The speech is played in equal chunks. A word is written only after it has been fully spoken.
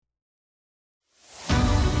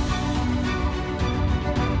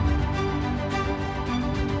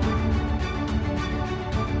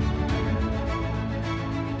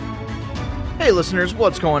Hey listeners,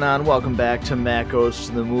 what's going on? Welcome back to Matt Goes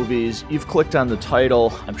to the Movies. You've clicked on the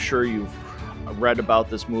title. I'm sure you've read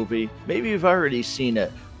about this movie. Maybe you've already seen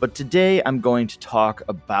it. But today I'm going to talk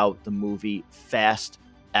about the movie Fast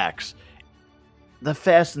X. The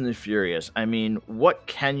Fast and the Furious. I mean, what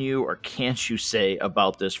can you or can't you say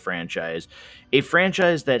about this franchise? A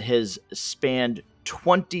franchise that has spanned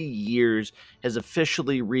 20 years, has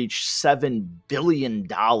officially reached $7 billion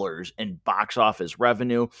in box office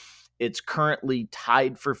revenue. It's currently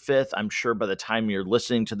tied for fifth. I'm sure by the time you're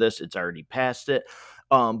listening to this, it's already passed it.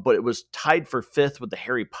 But it was tied for fifth with the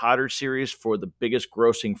Harry Potter series for the biggest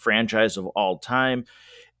grossing franchise of all time.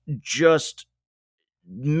 Just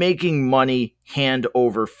making money hand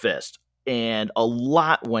over fist. And a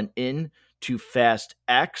lot went in to Fast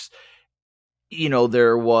X.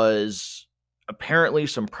 There was apparently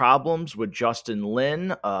some problems with Justin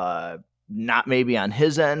Lin, not maybe on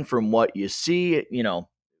his end from what you see,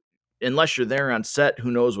 unless you're there on set, who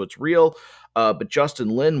knows what's real. But Justin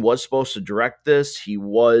Lin was supposed to direct this. He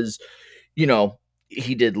was, you know,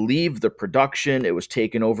 he did leave the production. It was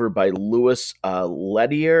taken over by Louis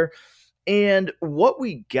Leterrier. And what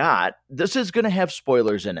we got, this is going to have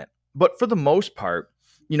spoilers in it. But for the most part,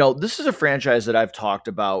 this is a franchise that I've talked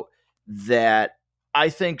about that I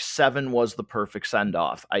think 7 was the perfect send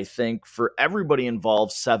off. I think for everybody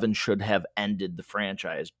involved, 7 should have ended the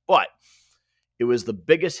franchise. But it was the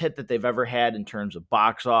biggest hit that they've ever had in terms of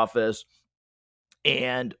box office.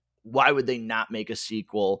 And why would they not make a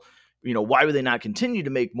sequel? Why would they not continue to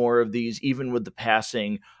make more of these, even with the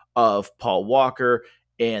passing of Paul Walker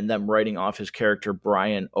and them writing off his character,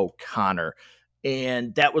 Brian O'Connor?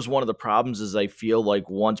 And that was one of the problems, is I feel like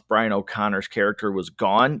once Brian O'Connor's character was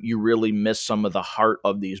gone, you really miss some of the heart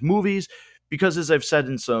of these movies. Because as I've said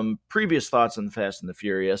in some previous thoughts on The Fast and the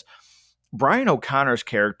Furious, Brian O'Connor's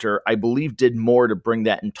character, I believe, did more to bring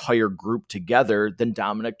that entire group together than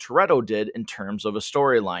Dominic Toretto did in terms of a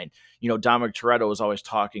storyline. Dominic Toretto was always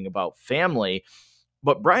talking about family,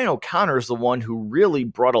 but Brian O'Connor is the one who really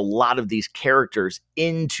brought a lot of these characters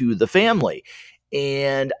into the family.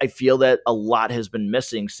 And I feel that a lot has been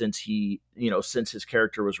missing since since his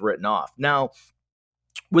character was written off. Now,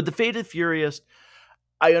 with the Fate of the Furious,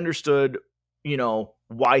 I understood,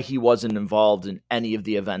 why he wasn't involved in any of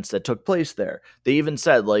the events that took place there. They even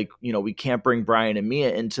said, we can't bring Brian and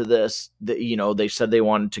Mia into this. They said they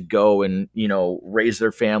wanted to go and, raise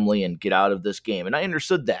their family and get out of this game. And I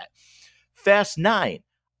understood that. Fast 9,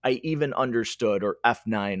 I even understood, or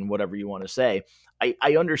F9, whatever you want to say.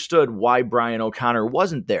 I understood why Brian O'Connor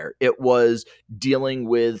wasn't there. It was dealing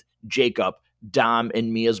with Jacob, Dom,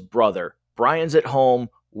 and Mia's brother. Brian's at home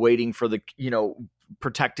waiting for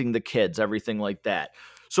protecting the kids, everything like that.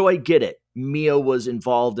 So I get it. Mia was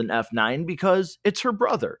involved in F9 because it's her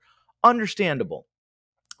brother. Understandable.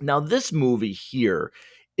 Now, this movie here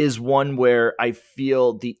is one where I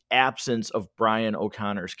feel the absence of Brian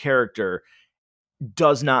O'Connor's character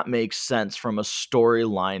does not make sense from a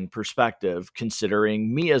storyline perspective,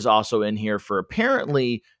 considering Mia's also in here for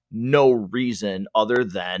apparently no reason other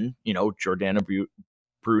than, Jordana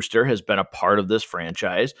Brewster has been a part of this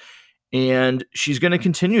franchise, and she's going to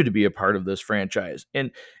continue to be a part of this franchise.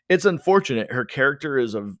 And it's unfortunate. Her character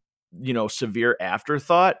is a, severe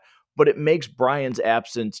afterthought, but it makes Brian's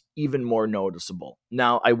absence even more noticeable.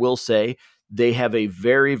 Now, I will say they have a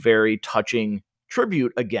very, very touching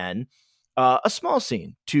tribute again, a small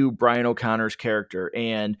scene to Brian O'Connor's character.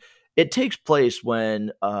 And it takes place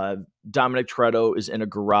when Dominic Toretto is in a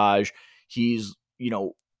garage. He's,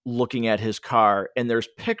 looking at his car, and there's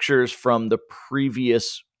pictures from the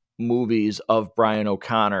previous movies of Brian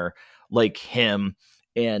O'Connor, like him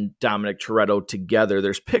and Dominic Toretto together.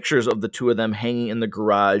 There's pictures of the two of them hanging in the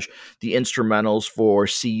garage. The instrumentals for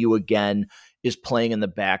See You Again is playing in the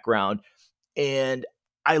background. And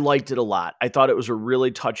I liked it a lot. I thought it was a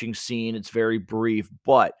really touching scene. It's very brief,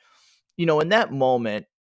 but in that moment,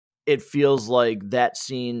 it feels like that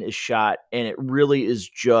scene is shot and it really is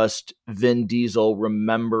just Vin Diesel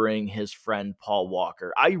remembering his friend Paul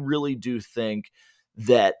Walker. I really do think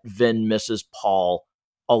that Vin misses Paul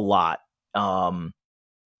a lot. And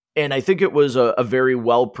I think it was a very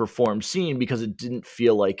well performed scene because it didn't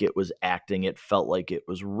feel like it was acting. It felt like it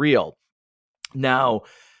was real. Now,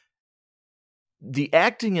 the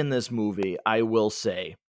acting in this movie, I will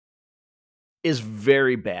say, is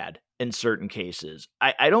very bad in certain cases.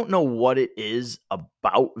 I don't know what it is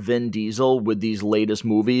about Vin Diesel with these latest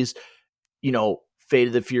movies, Fate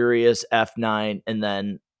of the Furious, F9, and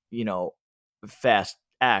then, Fast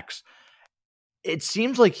X. It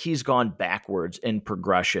seems like he's gone backwards in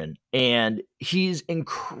progression, and he's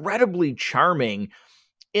incredibly charming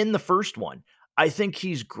in the first one. I think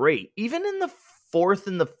he's great. Even in the fourth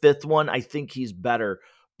and the fifth one, I think he's better.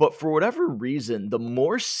 But for whatever reason, the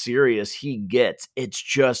more serious he gets,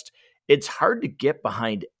 it's hard to get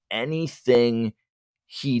behind anything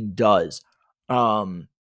he does. Um,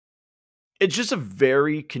 it's just a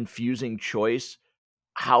very confusing choice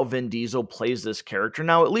how Vin Diesel plays this character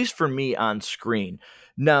now, at least for me on screen.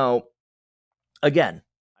 Now, again,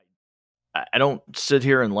 I don't sit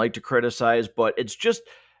here and like to criticize, but it's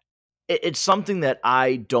something that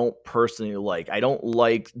I don't personally like. I don't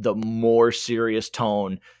like the more serious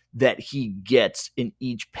tone that he gets in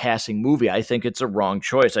each passing movie. I think it's a wrong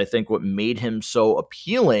choice. I think what made him so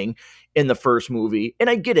appealing in the first movie, and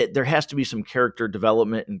I get it, there has to be some character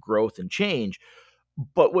development and growth and change,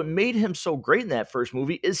 but what made him so great in that first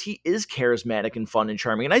movie is he is charismatic and fun and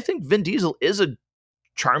charming. And I think Vin Diesel is a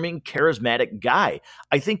charming, charismatic guy.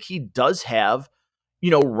 I think he does have,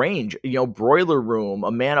 range, Broiler Room,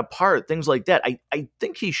 A Man Apart, things like that. I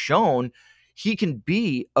think he's shown he can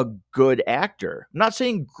be a good actor. I'm not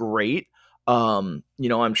saying great. I'm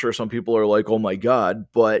sure some people are like, oh my God,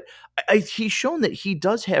 but he's shown that he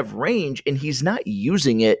does have range and he's not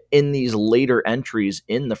using it in these later entries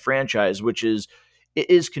in the franchise, which it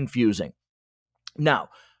is confusing. Now,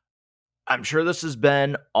 I'm sure this has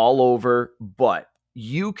been all over, but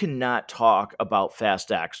you cannot talk about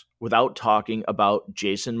Fast X without talking about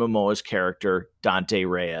Jason Momoa's character, Dante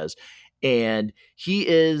Reyes. And he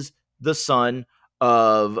is the son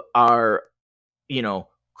of our,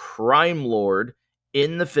 crime lord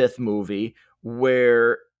in the fifth movie,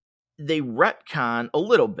 where they retcon a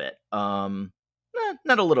little bit. Not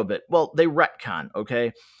a little bit. Well, they retcon,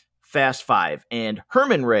 okay? Fast Five. And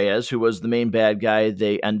Herman Reyes, who was the main bad guy,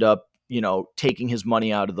 they end up, taking his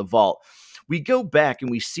money out of the vault. We go back and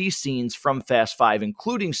we see scenes from Fast Five,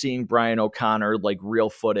 including seeing Brian O'Connor, like real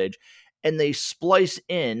footage, and they splice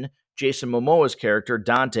in Jason Momoa's character,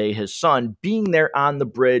 Dante, his son, being there on the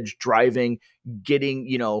bridge, driving, getting,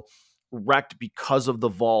 wrecked because of the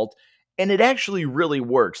vault. And it actually really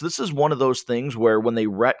works. This is one of those things where when they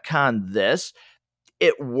retcon this,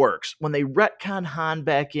 it works. When they retcon Han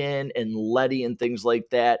back in and Letty and things like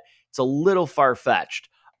that, it's a little far fetched.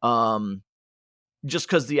 Just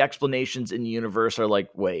because the explanations in the universe are like,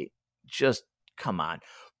 wait, just come on.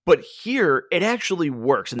 But here, it actually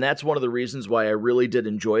works. And that's one of the reasons why I really did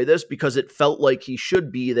enjoy this, because it felt like he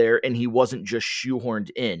should be there and he wasn't just shoehorned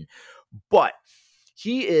in. But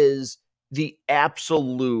he is the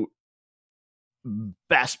absolute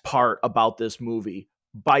best part about this movie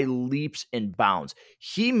by leaps and bounds.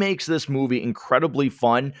 He makes this movie incredibly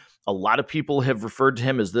fun. A lot of people have referred to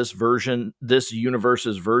him as this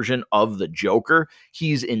universe's version of the Joker.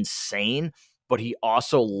 He's insane, but he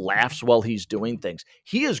also laughs while he's doing things.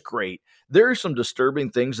 He is great. There are some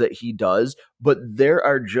disturbing things that he does, but there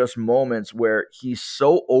are just moments where he's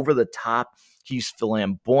so over the top. He's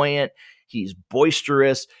flamboyant. He's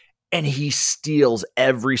boisterous. And he steals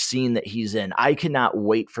every scene that he's in. I cannot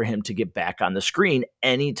wait for him to get back on the screen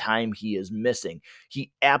anytime he is missing.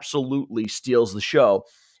 He absolutely steals the show.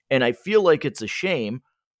 And I feel like it's a shame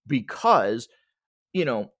because,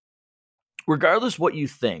 regardless what you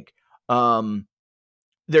think,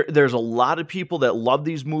 there's a lot of people that love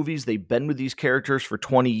these movies. They've been with these characters for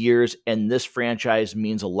 20 years, and this franchise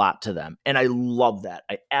means a lot to them. And I love that.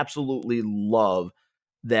 I absolutely love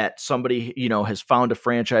that somebody, has found a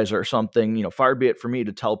franchise or something, far be it for me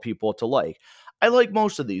to tell people to like. I like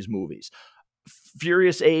most of these movies.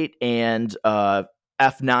 Furious 8 and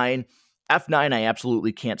F9. F9 I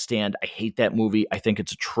absolutely can't stand. I hate that movie. I think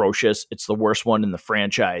it's atrocious. It's the worst one in the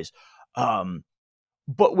franchise.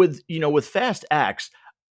 But with Fast X,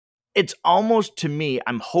 it's almost, to me,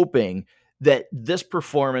 I'm hoping that this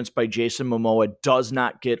performance by Jason Momoa does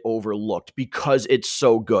not get overlooked because it's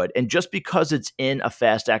so good. And just because it's in a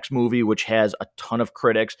Fast X movie, which has a ton of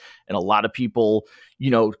critics and a lot of people,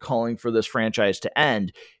 calling for this franchise to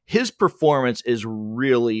end, his performance is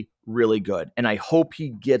really, really good. And I hope he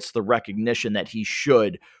gets the recognition that he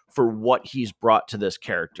should for what he's brought to this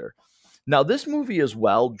character. Now, this movie as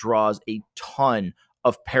well draws a ton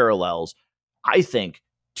of parallels, I think,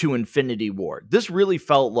 to Infinity War. This really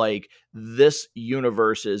felt like this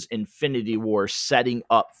universe's Infinity War setting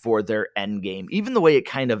up for their endgame. Even the way it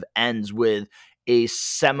kind of ends with a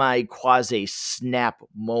quasi snap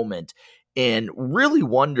moment. And really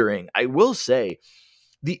wondering, I will say,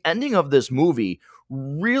 the ending of this movie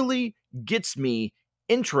really gets me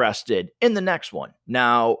interested in the next one.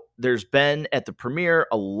 Now, there's been at the premiere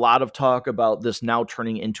a lot of talk about this now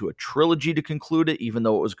turning into a trilogy to conclude it, even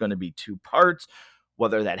though it was going to be 2 parts.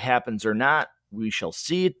 Whether that happens or not, we shall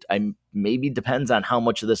see it. Maybe depends on how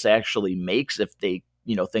much of this actually makes. If they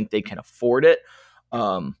think they can afford it.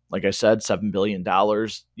 Like I said, $7 billion,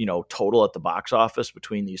 total at the box office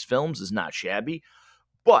between these films is not shabby.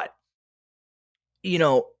 But, you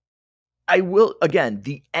know, I will, again,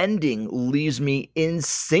 the ending leaves me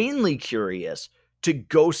insanely curious to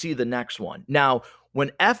go see the next one. Now,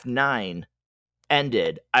 when F9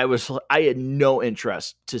 ended, I had no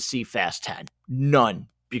interest to see Fast 10. None,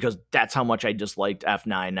 because that's how much I disliked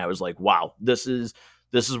F9. I was like, wow, this is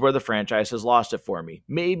where the franchise has lost it for me.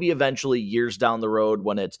 Maybe eventually years down the road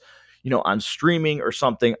when it's, on streaming or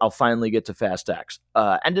something, I'll finally get to Fast X.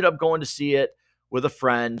 Ended up going to see it with a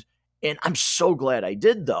friend, and I'm so glad I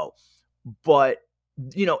did though. But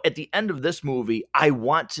at the end of this movie, I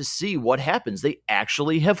want to see what happens. They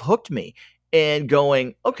actually have hooked me and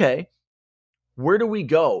going, okay, where do we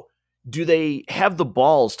go? Do they have the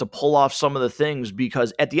balls to pull off some of the things?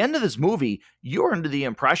 Because at the end of this movie, you're under the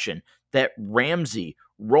impression that Ramsey,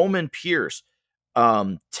 Roman Pierce,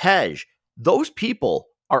 Tej, those people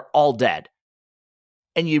are all dead.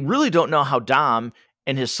 And you really don't know how Dom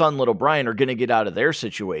and his son, little Brian, are going to get out of their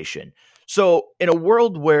situation. So, in a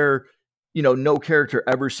world where, no character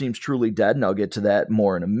ever seems truly dead, and I'll get to that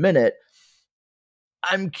more in a minute,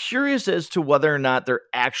 I'm curious as to whether or not they're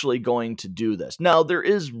actually going to do this. Now, there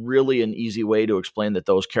is really an easy way to explain that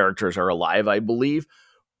those characters are alive, I believe,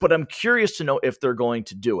 but I'm curious to know if they're going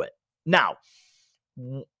to do it. Now,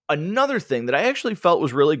 another thing that I actually felt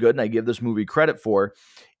was really good, and I give this movie credit for,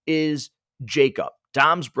 is Jacob,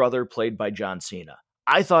 Dom's brother, played by John Cena.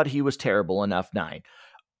 I thought he was terrible in F9.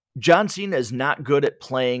 John Cena is not good at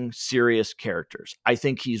playing serious characters. I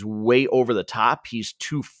think he's way over the top. He's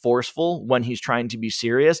too forceful when he's trying to be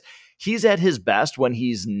serious. He's at his best when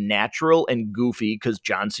he's natural and goofy, because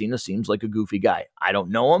John Cena seems like a goofy guy. I don't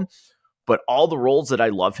know him, but all the roles that I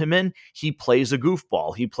love him in, he plays a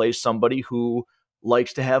goofball. He plays somebody who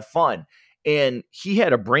likes to have fun. And he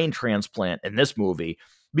had a brain transplant in this movie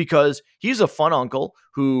because he's a fun uncle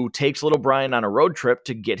who takes little Brian on a road trip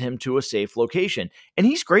to get him to a safe location. And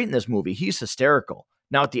he's great in this movie. He's hysterical.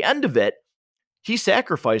 Now, at the end of it, he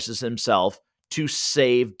sacrifices himself to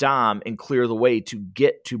save Dom and clear the way to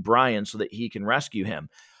get to Brian so that he can rescue him.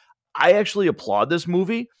 I actually applaud this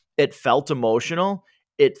movie. It felt emotional.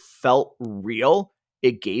 It felt real.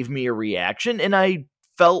 It gave me a reaction. And I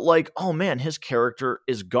felt like, oh man, his character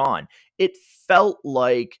is gone. It felt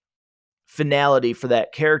like finality for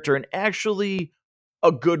that character and actually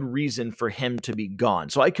a good reason for him to be gone.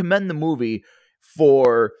 So I commend the movie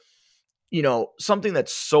for, something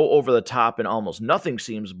that's so over the top and almost nothing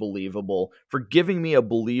seems believable, for giving me a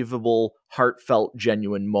believable, heartfelt,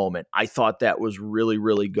 genuine moment. I thought that was really,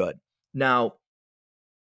 really good. Now,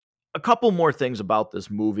 a couple more things about this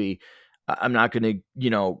movie. I'm not going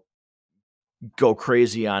to, go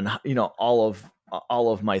crazy on, all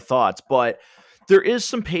of my thoughts, but there is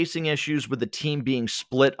some pacing issues with the team being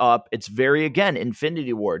split up. It's very, again,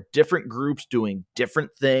 Infinity War, different groups doing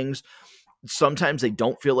different things. Sometimes they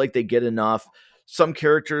don't feel like they get enough. Some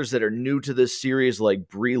characters that are new to this series, like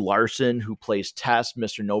Brie Larson, who plays Tess,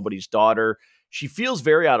 Mr. Nobody's daughter, she feels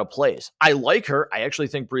very out of place. I like her. I actually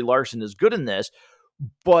think Brie Larson is good in this,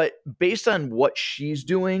 but based on what she's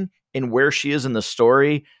doing and where she is in the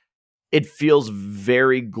story, it feels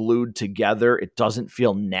very glued together. It doesn't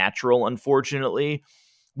feel natural, unfortunately.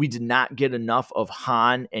 We did not get enough of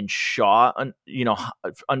Han and Shaw,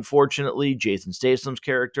 unfortunately, Jason Statham's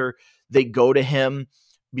character. They go to him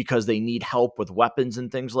because they need help with weapons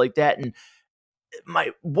and things like that. And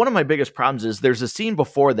one of my biggest problems is there's a scene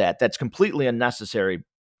before that that's completely unnecessary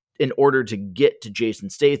in order to get to Jason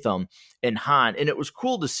Statham and Han. And it was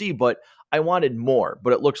cool to see, but I wanted more.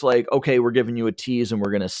 But it looks like, okay, we're giving you a tease and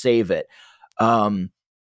we're going to save it.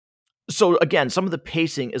 So again, some of the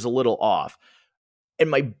pacing is a little off. And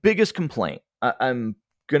my biggest complaint, I'm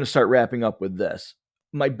going to start wrapping up with this.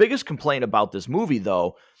 My biggest complaint about this movie,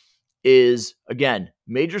 though, is, again,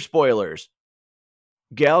 major spoilers.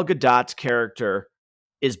 Gal Gadot's character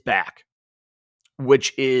is back,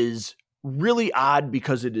 which is really odd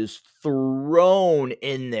because it is thrown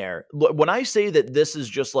in there. When I say that this is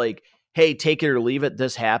just like, hey, take it or leave it,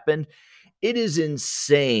 this happened, it is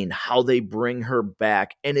insane how they bring her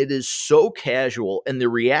back. And it is so casual. And the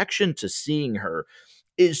reaction to seeing her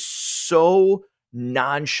is so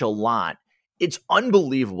nonchalant. It's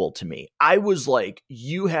unbelievable to me. I was like,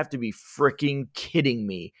 you have to be freaking kidding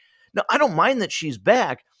me. Now, I don't mind that she's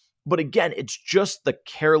back, but again, it's just the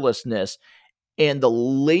carelessness and the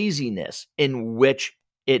laziness in which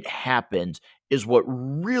it happened is what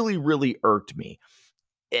really, really irked me.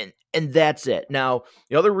 And that's it. Now,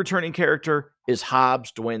 the other returning character is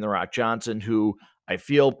Hobbs, Dwayne "The Rock" Johnson, who I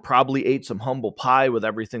feel probably ate some humble pie with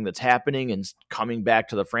everything that's happening and coming back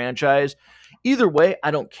to the franchise. Either way,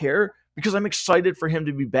 I don't care because I'm excited for him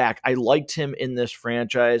to be back. I liked him in this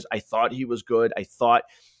franchise. I thought he was good. I thought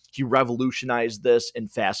he revolutionized this in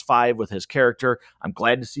Fast Five with his character. I'm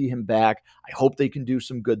glad to see him back. I hope they can do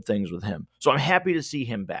some good things with him. So I'm happy to see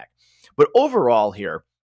him back. But overall, here,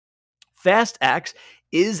 Fast X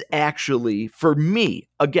is actually, for me,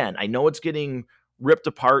 again, I know it's getting ripped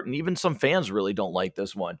apart, and even some fans really don't like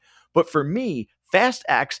this one. But for me, Fast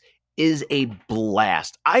X is a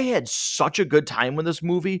blast. I had such a good time with this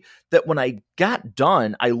movie that when I got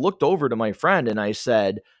done, I looked over to my friend and I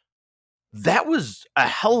said, that was a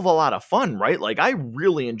hell of a lot of fun, right? Like, I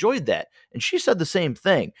really enjoyed that. And she said the same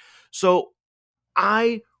thing. So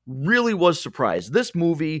I really was surprised. This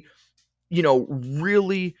movie,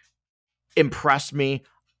 really impressed me.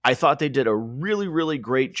 I thought they did a really, really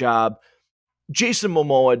great job. Jason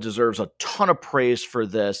Momoa deserves a ton of praise for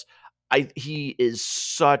this. He is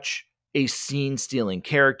such a scene-stealing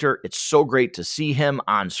character. It's so great to see him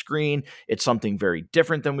on screen. It's something very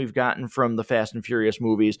different than we've gotten from the Fast and Furious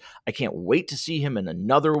movies. I can't wait to see him in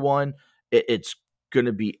another one. It's going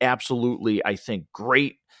to be absolutely, I think,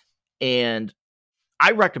 great. And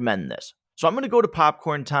I recommend this. So I'm going to go to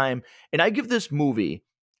Popcorn Time, and I give this movie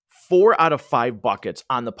 4 out of 5 buckets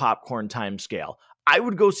on the Popcorn Time scale. I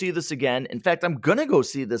would go see this again. In fact, I'm going to go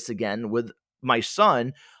see this again with my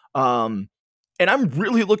son. And I'm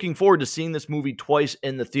really looking forward to seeing this movie twice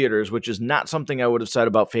in the theaters, which is not something I would have said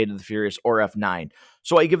about Fate of the Furious or F9.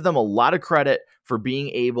 So I give them a lot of credit for being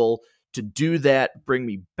able to do that, bring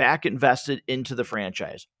me back invested into the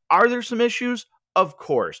franchise. Are there some issues? Of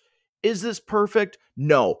course. Is this perfect?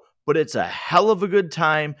 No, but it's a hell of a good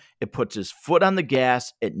time. It puts his foot on the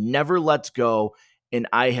gas. It never lets go. And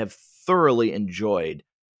I have thoroughly enjoyed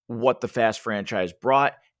what the Fast franchise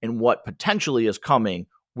brought and what potentially is coming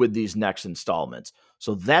with these next installments.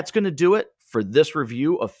 So that's going to do it for this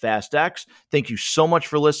review of Fast X. Thank you so much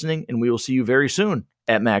for listening, and we will see you very soon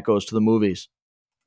at Matt Goes to the Movies.